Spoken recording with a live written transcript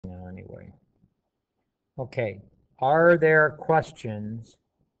Okay, are there questions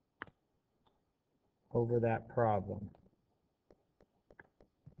over that problem?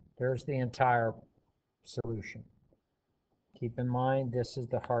 There's the entire solution. Keep in mind, this is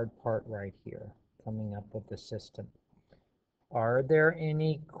the hard part right here, coming up with the system. Are there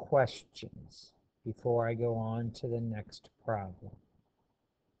any questions before I go on to the next problem?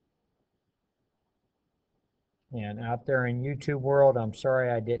 And out there in YouTube world, I'm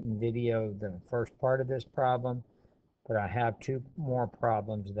sorry I didn't video the first part of this problem, but I have 2 more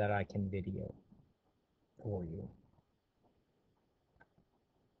problems that I can video for you.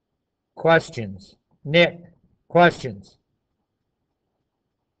 Questions? Nick, questions?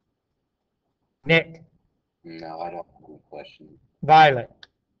 Nick? No, I don't have any questions. Violet?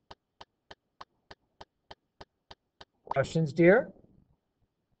 Questions, dear?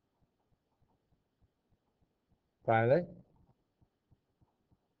 Violet?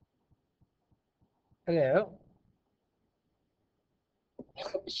 Hello?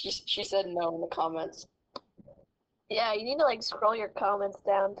 She said no in the comments. Yeah, you need to like scroll your comments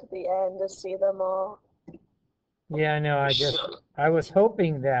down to the end to see them all. Yeah, I know. I was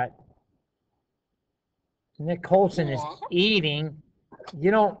hoping that Nick Colson is eating.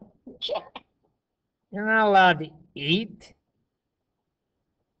 You're not allowed to eat.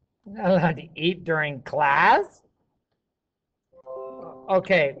 You're not allowed to eat during class.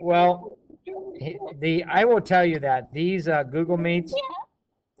 Okay, well, I will tell you that these Google Meets,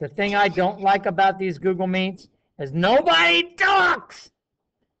 the thing I don't like about these Google Meets is nobody talks.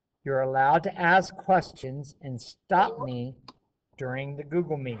 You're allowed to ask questions and stop me during the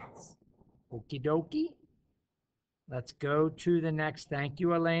Google Meets. Okie dokie. Let's go to the next. Thank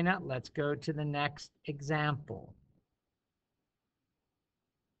you, Elena. Let's go to the next example.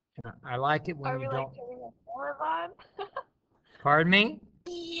 I like it when you don't. Are we like turning the camera on? Pardon me?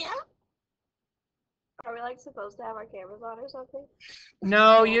 Yeah. Are we like supposed to have our cameras on or something?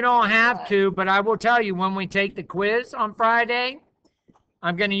 No, you don't have to, but I will tell you when we take the quiz on Friday,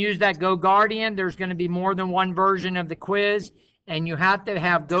 I'm going to use that GoGuardian. There's going to be more than one version of the quiz, and you have to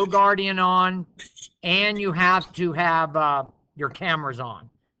have GoGuardian on, and you have to have your cameras on,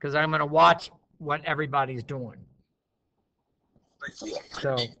 because I'm going to watch what everybody's doing.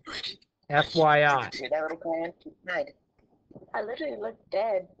 So, FYI. You're that little clan. Night. I literally look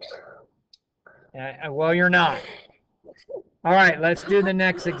dead. Well, you're not. All right, let's do the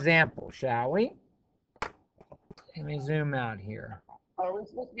next example, shall we? Let me zoom out here. Are we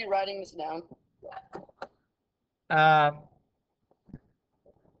supposed to be writing this down?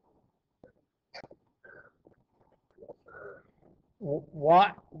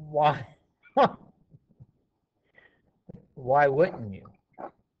 Why wouldn't you?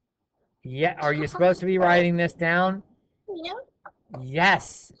 Yeah, are you supposed to be writing this down? Yeah.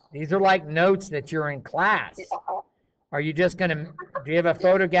 Yes. These are like notes that you're in class. Are you just going to, do you have a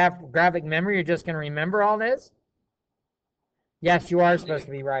photographic memory? You're just going to remember all this? Yes, you are supposed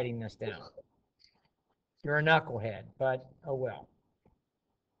to be writing this down. You're a knucklehead, but oh well.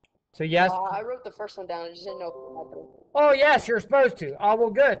 So yes. I wrote the first one down. I just didn't know. Oh yes, you're supposed to. Oh well,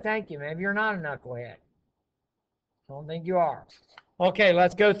 good. Thank you. Maybe you're not a knucklehead. I don't think you are. Okay,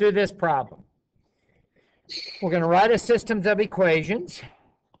 let's go through this problem. We're going to write a system of equations.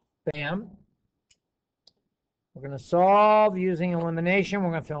 Bam. We're going to solve using elimination. We're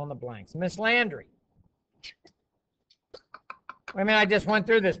going to fill in the blanks. Miss Landry. Wait a minute, I just went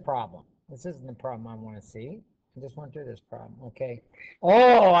through this problem. This isn't the problem I want to see. I just went through this problem. Okay.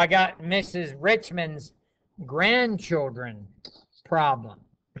 Oh, I got Mrs. Richmond's grandchildren problem.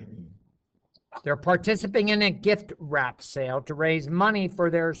 They're participating in a gift wrap sale to raise money for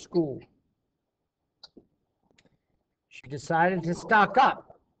their school. She decided to stock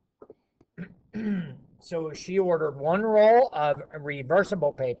up. So she ordered 1 roll of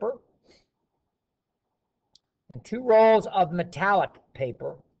reversible paper and 2 rolls of metallic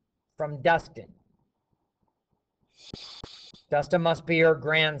paper from Dustin. Dustin must be her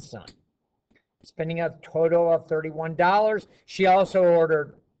grandson. Spending a total of $31. She also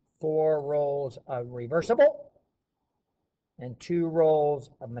ordered 4 rolls of reversible and 2 rolls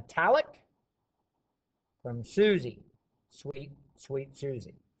of metallic from Susie, sweet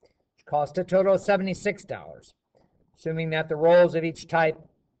Susie. It cost a total of $76. Assuming that the rolls of each type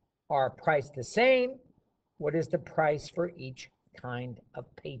are priced the same, what is the price for each kind of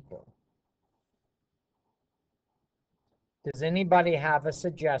paper? Does anybody have a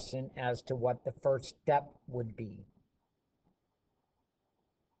suggestion as to what the first step would be?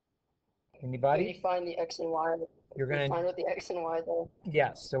 Anybody? Can you find the X and Y? You're going to find what the X and Y though.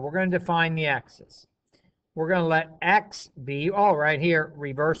 Yes, so we're going to define the X's. We're going to let X be, right here,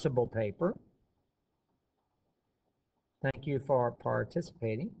 reversible paper. Thank you for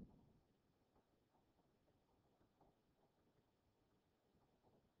participating.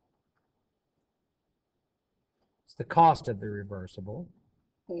 It's the cost of the reversible.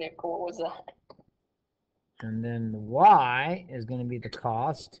 Nick, what was that? And then the y is going to be the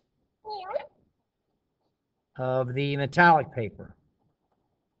cost of the metallic paper.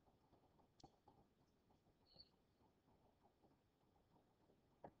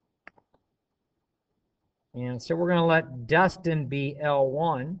 And so we're going to let Dustin be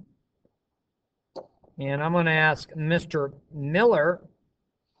L1. And I'm going to ask Mr. Miller.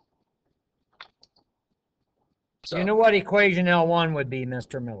 So, You know what equation L1 would be,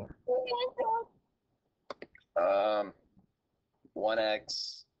 Mr. Miller?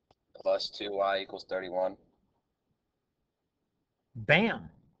 1x plus 2y equals 31. Bam.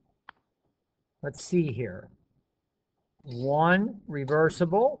 Let's see here. 1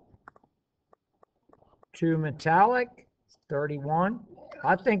 reversible, 2 metallic, 31.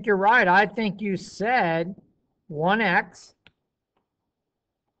 I think you're right. I think you said 1x.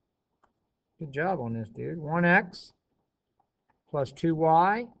 Good job on this, dude. 1x plus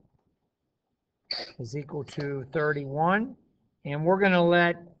 2y is equal to 31. And we're going to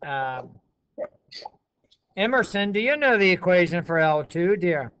let Emerson, do you know the equation for L2,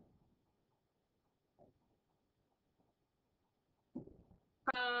 dear?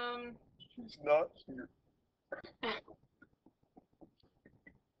 He's not here.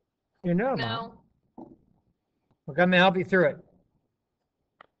 You know, Mom. No. We're going to help you through it.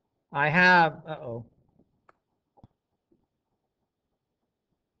 I have, oh,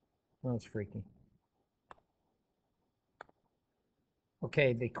 that's freaky.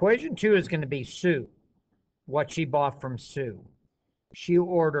 Okay, the equation 2 is going to be Sue, what she bought from Sue. She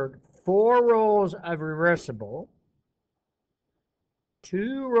ordered 4 rolls of reversible,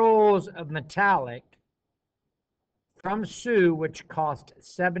 2 rolls of metallic from Sue, which cost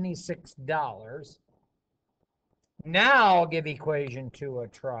 $76. Now I'll give equation 2 a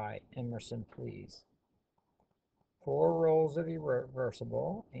try, Emerson, please. 4 rolls of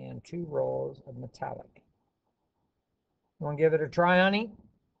reversible and 2 rolls of metallic. You want to give it a try, honey?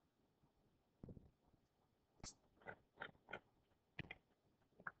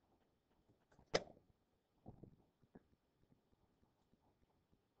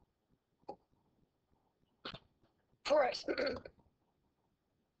 Correct.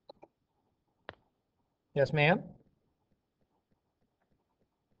 Yes, ma'am.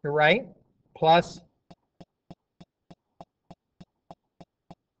 You're right. Plus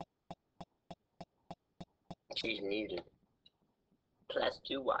She's muted. Plus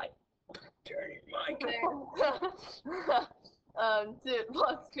 2y. Turn your mic. 2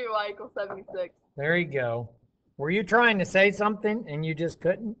 plus 2y equals 76. there you go. Were you trying to say something and you just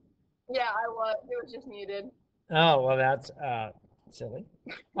couldn't? Yeah, I was. It was just muted. Oh, well, that's silly.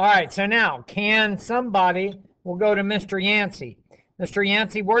 All right, so now, can somebody, we'll go to Mr. Yancey. Mr.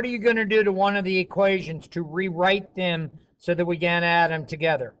 Yancey, what are you going to do to one of the equations to rewrite them so that we can add them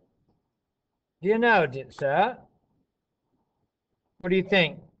together? Do you know, sir? What do you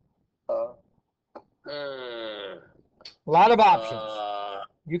think? A lot of options.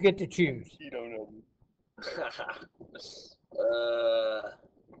 You get to choose. You don't know.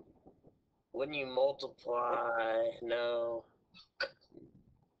 When you multiply, no.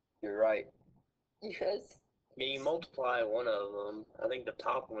 You're right. Yes. Yeah, you multiply one of them. I think the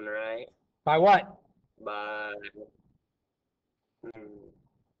top one, right? By what? By.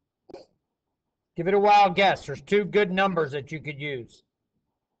 Give it a wild guess. There's 2 good numbers that you could use.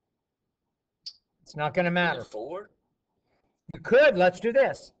 It's not going to matter. 4? You could. Let's do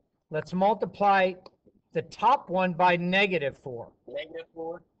this. Let's multiply the top one by -4.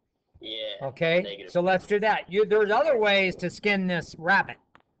 -4? Yeah. Okay, so let's do that. There's other ways to skin this rabbit,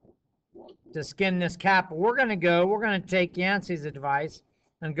 to skin this cat. But we're going to take Yancey's advice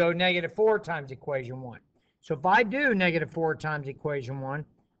and go -4 times equation 1. So if I do -4 times equation 1,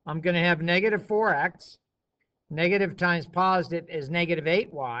 I'm going to have -4x. Negative times positive is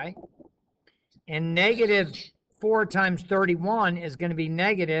 -8y. And -4 times 31 is going to be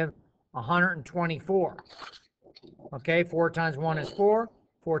 -124. Okay, 4 times 1 is 4.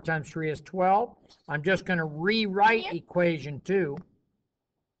 4 times 3 is 12. I'm just going to rewrite equation 2.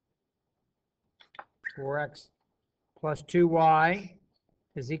 4x plus 2y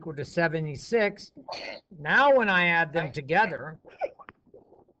is equal to 76. Now when I add them together,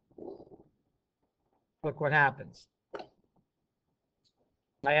 look what happens.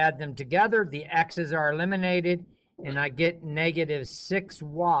 I add them together, the x's are eliminated, and I get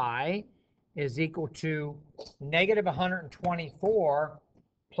 -6y is equal to -124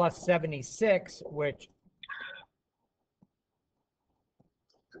 plus 76, which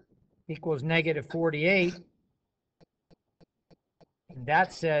equals negative 48. And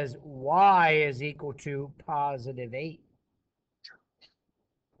that says y is equal to positive 8.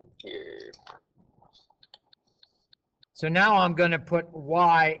 Here. So now I'm going to put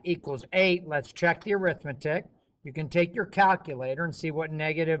y equals 8. Let's check the arithmetic. You can take your calculator and see what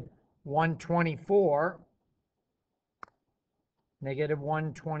negative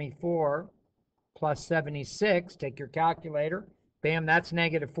 124 plus 76, take your calculator, bam, that's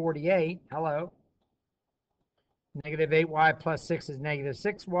negative 48, hello. Negative 8y plus 6 is negative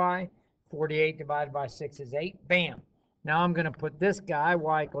 6y, 48 divided by 6 is 8, bam. Now I'm going to put this guy,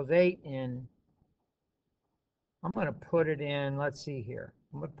 y equals 8, in, I'm going to put it in, let's see here,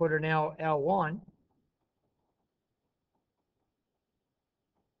 I'm going to put it in L1.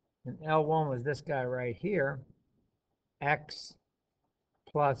 And L1 was this guy right here, x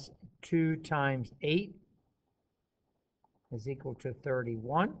plus 2 times 8 is equal to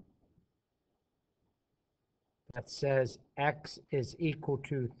 31. That says x is equal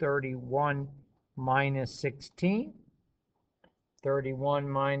to 31 minus 16. 31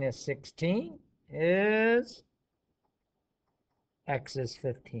 minus 16 is x is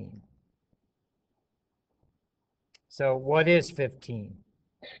 15. So what is 15?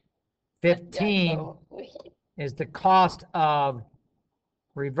 15 is the cost of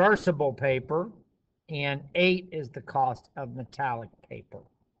reversible paper, and 8 is the cost of metallic paper.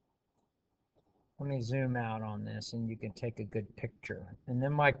 Let me zoom out on this and you can take a good picture. And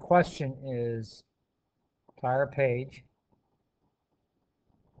then my question is, entire page,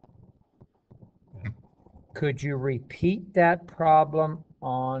 could you repeat that problem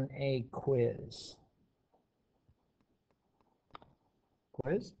on a quiz?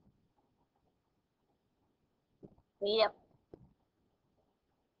 Quiz? Yep.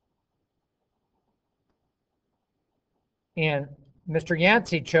 And Mr.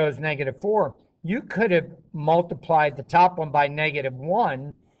 Yancey chose negative 4. You could have multiplied the top one by negative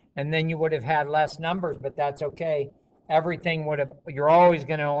 1, and then you would have had less numbers, but that's okay. Everything would have, you're always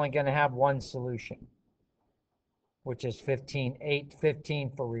only going to have one solution, which is 15. 8,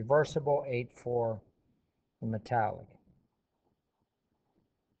 15 for reversible, 8 for the metallic.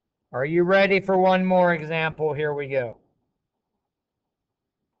 Are you ready for one more example? Here we go.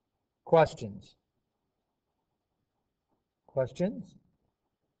 Questions? Questions?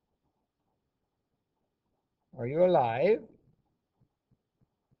 Are you alive?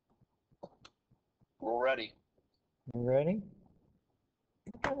 We're ready. You ready?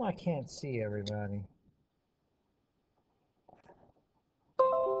 How come I can't see everybody?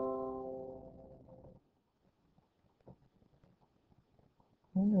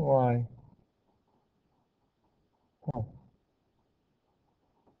 I wonder why. Oh.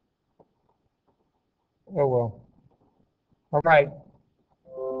 Oh well. All right.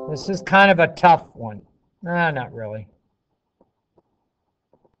 This is kind of a tough one. Nah, not really.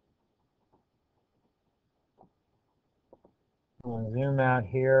 I'm going to zoom out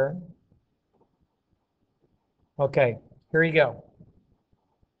here. Okay, here you go.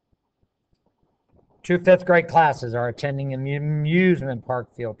 2 fifth grade classes are attending an amusement park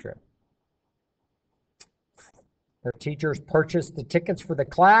field trip. Their teachers purchased the tickets for the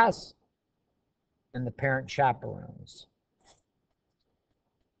class and the parent chaperones.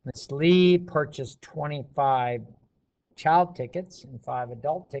 Miss Lee purchased 25 child tickets and 5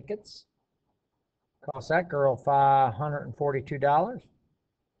 adult tickets. Cost that girl $542.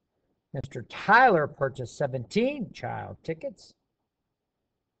 Mr. Tyler purchased 17 child tickets,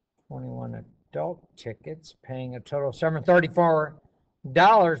 21 adult tickets, paying a total of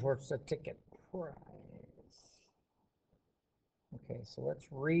 $734 worth of ticket price. Okay, so let's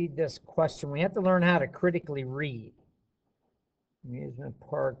read this question. We have to learn how to critically read. Amusement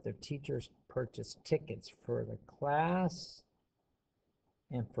park, the teachers purchased tickets for the class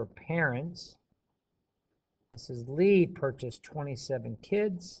and for parents. Mrs. Lee purchased 27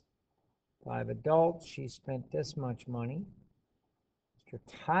 kids, 5 adults. She spent this much money. Mr.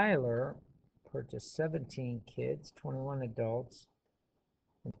 Tyler purchased 17 kids, 21 adults,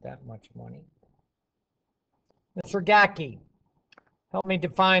 spent that much money. Mr. Gacky, help me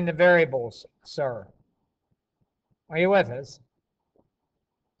define the variables, sir. Are you with us?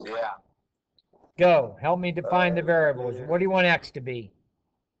 Yeah. Go. Help me define the variables. What do you want X to be?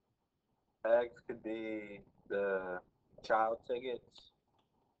 X could be the child tickets,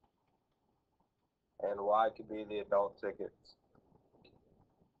 and Y could be the adult tickets.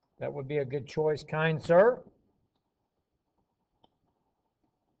 That would be a good choice, kind sir.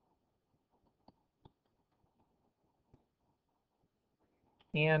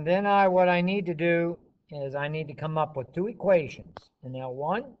 And then what I need to do is I need to come up with 2 equations in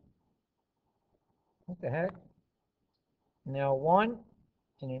L1 What the heck? An L1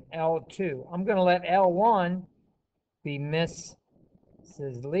 and an L2. I'm going to let L1 be Mrs.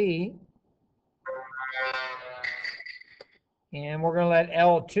 Lee. And we're going to let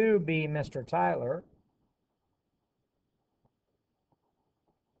L2 be Mr. Tyler.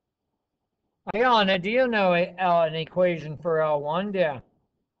 Ayana, do you know an equation for L1? Yeah.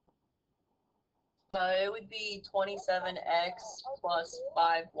 It would be 27x plus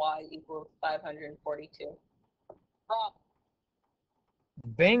 5y equals 542.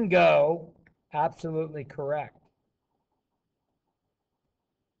 Bingo. Absolutely correct.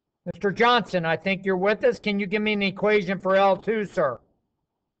 Mr. Johnson, I think you're with us. Can you give me an equation for L2, sir?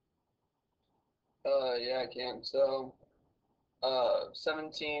 Yeah, I can. So,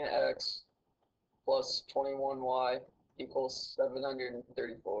 17x plus 21y equals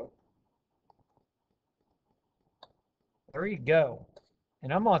 734. There you go.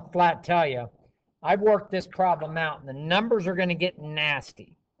 And I'm going to flat tell you, I've worked this problem out, and the numbers are going to get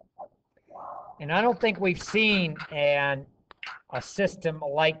nasty. And I don't think we've seen a system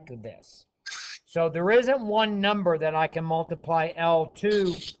like this. So there isn't one number that I can multiply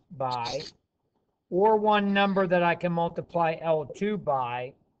L2 by, or one number that I can multiply L2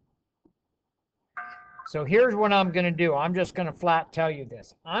 by. So here's what I'm going to do. I'm just going to flat tell you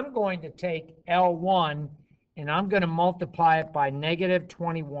this. I'm going to take L1 and I'm going to multiply it by negative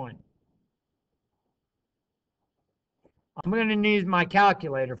 21. I'm going to use my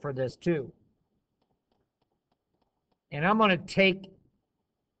calculator for this too. And I'm going to take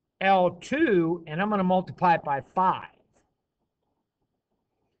L2 and I'm going to multiply it by 5.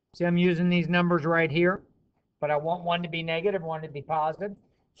 See, I'm using these numbers right here, but I want one to be negative, one to be positive.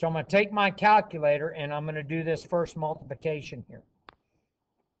 So I'm going to take my calculator and I'm going to do this first multiplication here.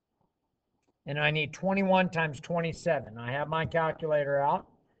 And I need 21 times 27. I have my calculator out.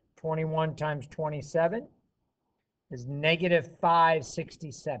 21 times 27 is negative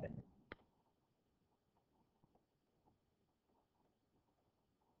 567.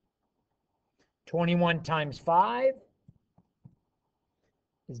 (21 times 5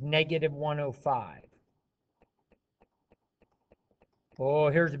 is negative 105. Oh,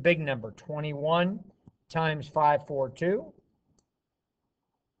 here's a big number. 21 times 542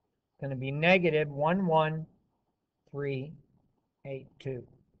 going to be negative 11382.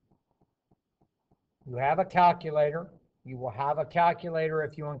 You have a calculator. You will have a calculator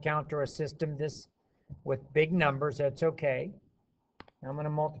if you encounter a system this with big numbers. That's okay. I'm going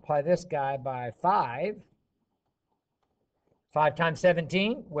to multiply this guy by 5. 5 times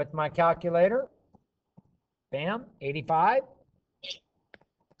 17 with my calculator. Bam, 85.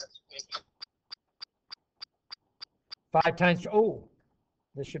 5 times, oh,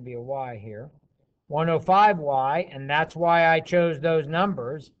 this should be a y here. 105y, and that's why I chose those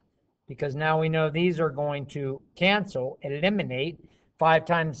numbers, because now we know these are going to cancel, eliminate. 5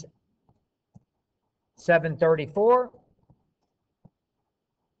 times 734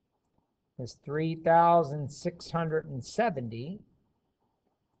 is 3,670.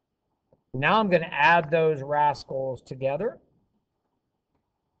 Now I'm going to add those rascals together.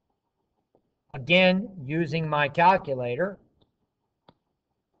 Again, using my calculator.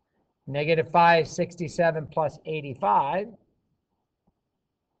 Negative 567 plus 85.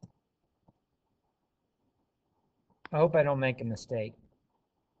 I hope I don't make a mistake.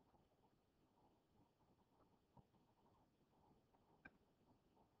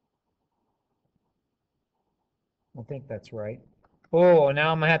 I think that's right. Oh,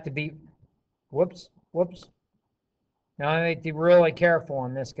 now I'm going to have to be, whoops. Now I have to be really careful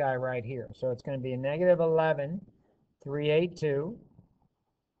on this guy right here. So it's going to be a negative 11,382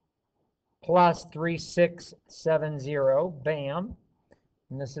 plus 3670, bam.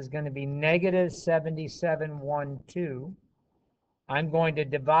 And this is going to be negative 7712. I'm going to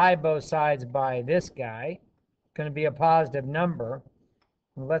divide both sides by this guy. It's going to be a positive number.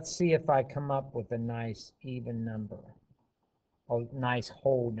 Let's see if I come up with a nice even number. A nice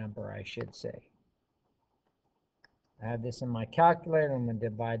whole number, I should say. I have this in my calculator. I'm going to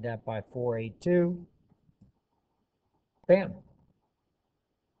divide that by 482. Bam.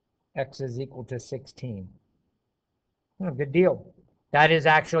 X is equal to 16. Oh, good deal. That is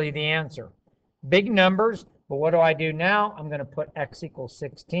actually the answer. Big numbers, but what do I do now? I'm going to put x equals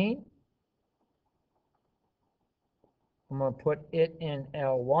 16. I'm going to put it in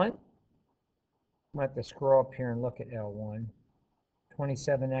L1. I'm going to have to scroll up here and look at L1.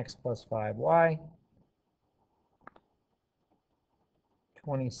 27x plus 5y.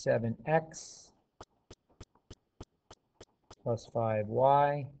 27x plus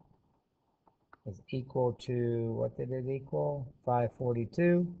 5y is equal to, what did it equal?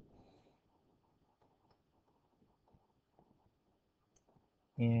 542.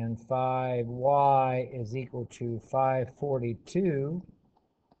 And 5y is equal to 542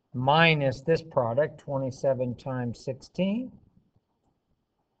 minus this product, 27 times 16,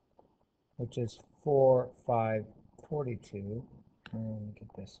 which is 542. Let me get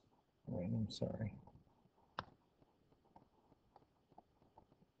this right, I'm sorry.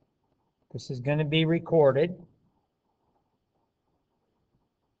 This is going to be recorded.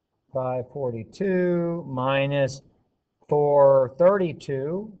 542 minus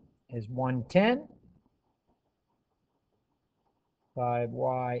 432 is 110.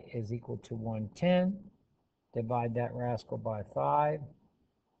 5y is equal to 110. Divide that rascal by 5.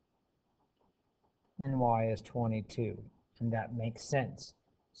 And y is 22. And that makes sense.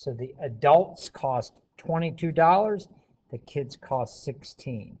 So the adults cost $22. The kids cost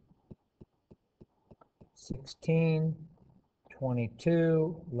 16. 16,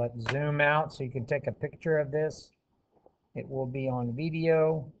 22. Let's zoom out so you can take a picture of this. It will be on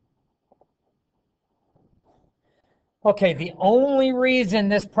video. Okay, the only reason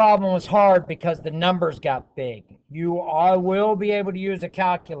this problem was hard because the numbers got big. You will be able to use a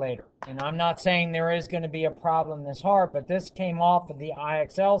calculator. And I'm not saying there is going to be a problem this hard, but this came off of the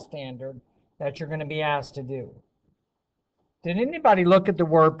IXL standard that you're going to be asked to do. Did anybody look at the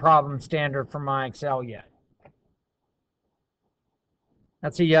word problem standard from IXL yet?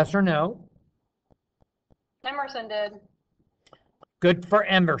 That's a yes or no. Emerson did. Good for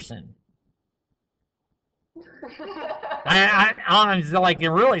Emerson. I honestly, like,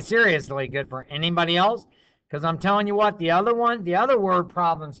 really seriously good for anybody else, because I'm telling you what, the other word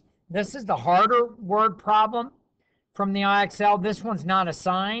problems, this is the harder word problem from the IXL. This one's not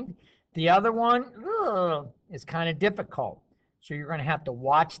assigned. The other one is kind of difficult. So you're going to have to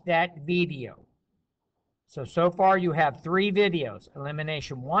watch that video. So far you have 3 videos: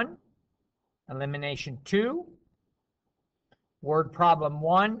 elimination 1, elimination 2, word problem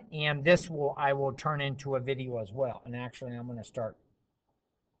 1, and I will turn into a video as well. And actually I'm going to start